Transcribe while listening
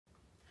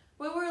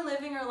We were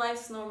living our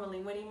lives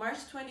normally when in March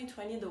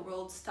 2020 the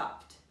world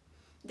stopped.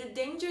 The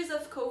dangers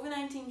of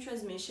COVID-19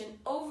 transmission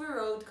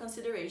overrode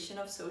consideration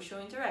of social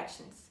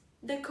interactions.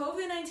 The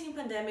COVID-19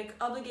 pandemic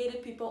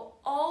obligated people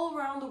all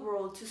around the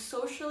world to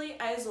socially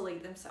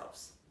isolate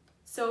themselves.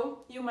 So,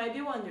 you might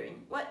be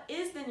wondering, what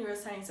is the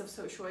neuroscience of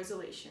social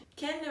isolation?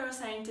 Can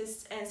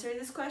neuroscientists answer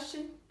this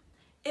question?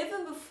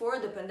 Even before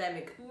the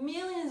pandemic,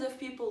 millions of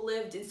people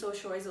lived in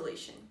social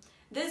isolation.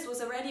 This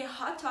was already a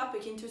hot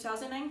topic in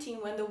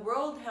 2019 when the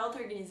World Health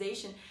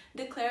Organization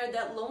declared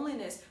that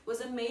loneliness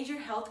was a major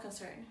health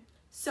concern.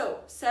 So,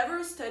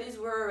 several studies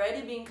were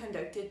already being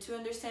conducted to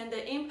understand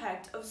the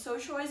impact of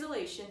social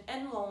isolation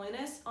and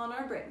loneliness on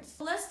our brains.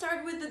 Let's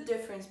start with the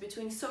difference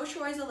between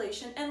social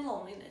isolation and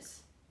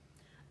loneliness.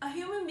 A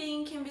human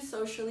being can be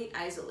socially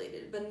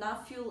isolated but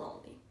not feel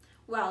lonely,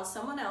 while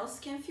someone else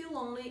can feel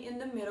lonely in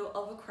the middle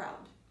of a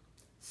crowd.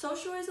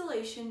 Social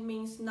isolation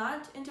means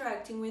not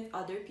interacting with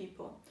other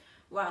people,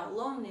 while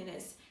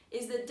loneliness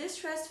is the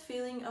distressed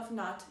feeling of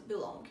not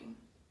belonging.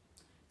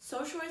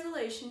 Social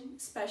isolation,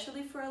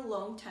 especially for a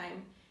long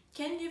time,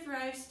 can give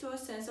rise to a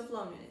sense of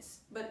loneliness,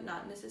 but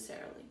not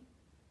necessarily.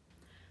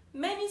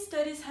 Many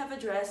studies have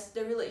addressed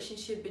the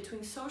relationship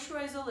between social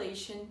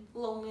isolation,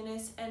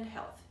 loneliness, and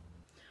health.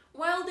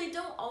 While they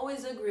don't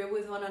always agree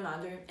with one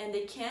another and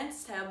they can't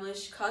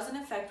establish cause and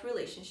effect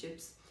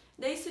relationships,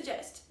 they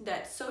suggest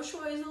that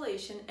social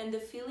isolation and the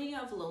feeling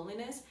of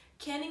loneliness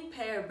can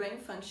impair brain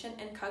function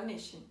and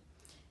cognition.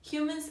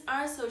 Humans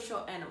are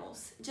social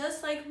animals,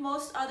 just like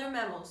most other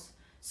mammals,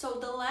 so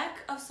the lack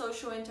of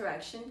social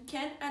interaction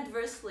can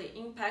adversely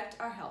impact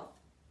our health.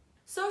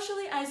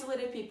 Socially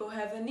isolated people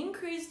have an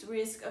increased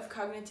risk of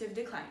cognitive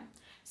decline,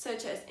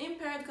 such as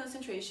impaired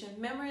concentration,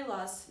 memory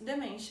loss,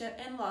 dementia,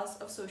 and loss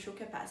of social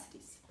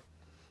capacities.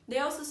 They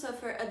also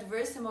suffer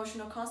adverse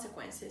emotional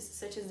consequences,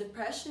 such as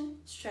depression,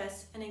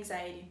 stress, and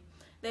anxiety.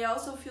 They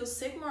also feel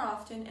sick more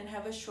often and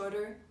have a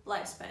shorter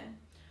lifespan.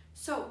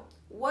 So,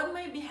 what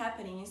might be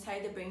happening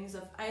inside the brains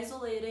of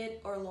isolated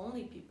or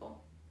lonely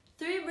people?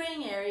 3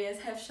 brain areas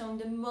have shown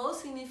the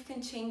most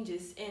significant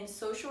changes in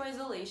social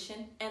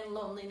isolation and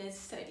loneliness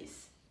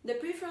studies: the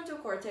prefrontal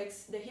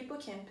cortex, the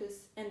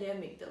hippocampus, and the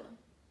amygdala.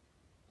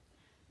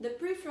 The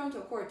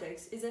prefrontal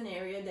cortex is an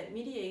area that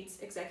mediates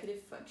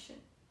executive function.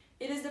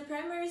 It is the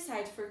primary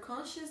site for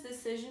conscious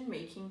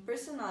decision-making,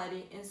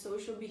 personality, and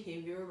social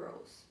behavior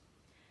roles.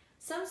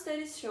 Some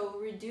studies show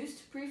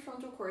reduced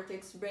prefrontal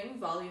cortex brain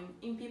volume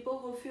in people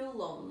who feel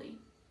lonely.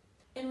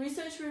 In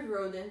research with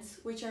rodents,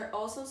 which are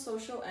also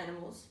social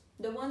animals,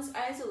 the ones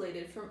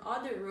isolated from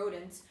other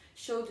rodents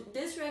showed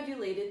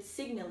dysregulated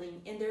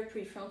signaling in their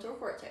prefrontal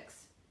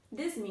cortex.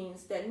 This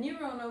means that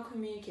neuronal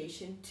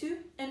communication to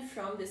and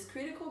from this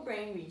critical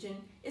brain region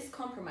is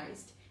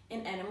compromised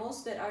in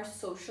animals that are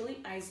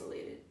socially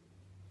isolated.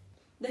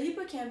 The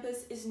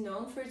hippocampus is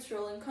known for its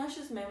role in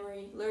conscious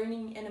memory,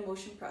 learning, and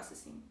emotion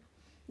processing.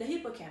 The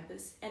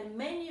hippocampus and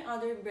many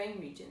other brain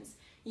regions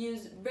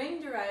use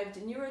brain-derived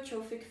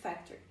neurotrophic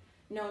factor,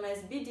 known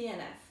as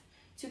BDNF,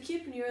 to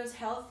keep neurons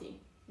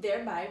healthy,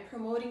 thereby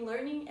promoting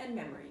learning and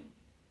memory.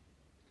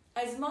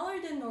 A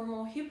smaller than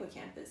normal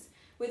hippocampus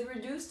with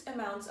reduced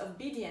amounts of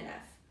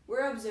BDNF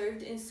were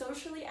observed in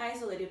socially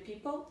isolated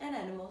people and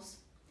animals.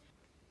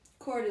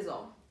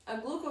 Cortisol, a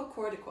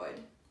glucocorticoid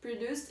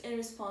produced in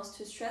response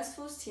to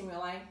stressful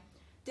stimuli,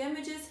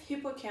 damages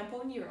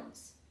hippocampal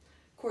neurons.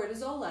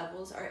 Cortisol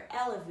levels are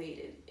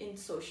elevated in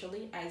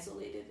socially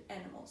isolated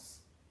animals.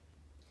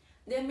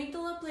 The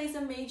amygdala plays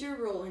a major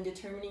role in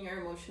determining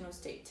our emotional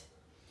state.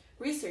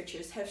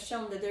 Researchers have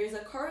shown that there is a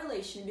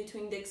correlation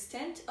between the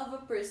extent of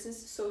a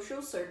person's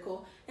social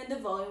circle and the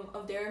volume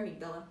of their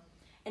amygdala,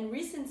 and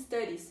recent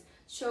studies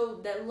show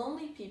that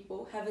lonely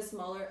people have a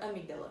smaller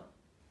amygdala.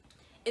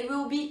 It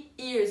will be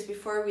years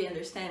before we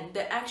understand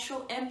the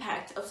actual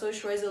impact of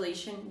social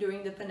isolation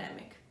during the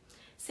pandemic,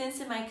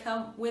 since it might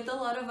come with a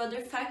lot of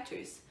other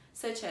factors,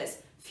 such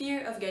as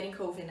fear of getting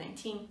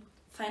COVID-19,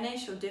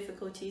 financial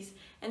difficulties,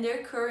 and the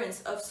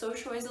occurrence of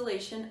social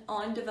isolation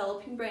on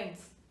developing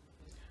brains.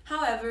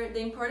 However,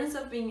 the importance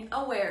of being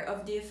aware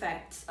of the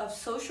effects of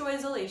social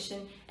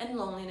isolation and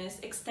loneliness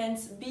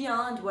extends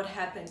beyond what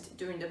happened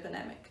during the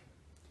pandemic.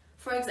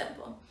 For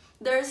example,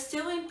 there are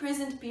still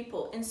imprisoned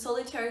people in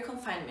solitary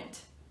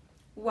confinement,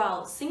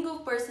 while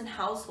single-person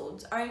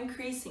households are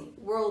increasing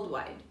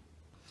worldwide.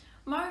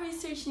 More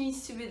research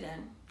needs to be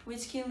done,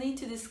 which can lead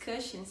to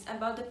discussions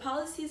about the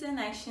policies and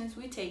actions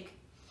we take,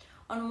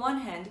 on one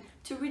hand,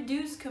 to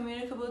reduce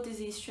communicable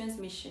disease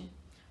transmission,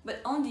 but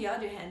on the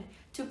other hand,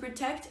 to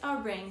protect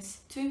our brains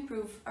to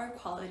improve our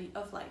quality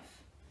of life.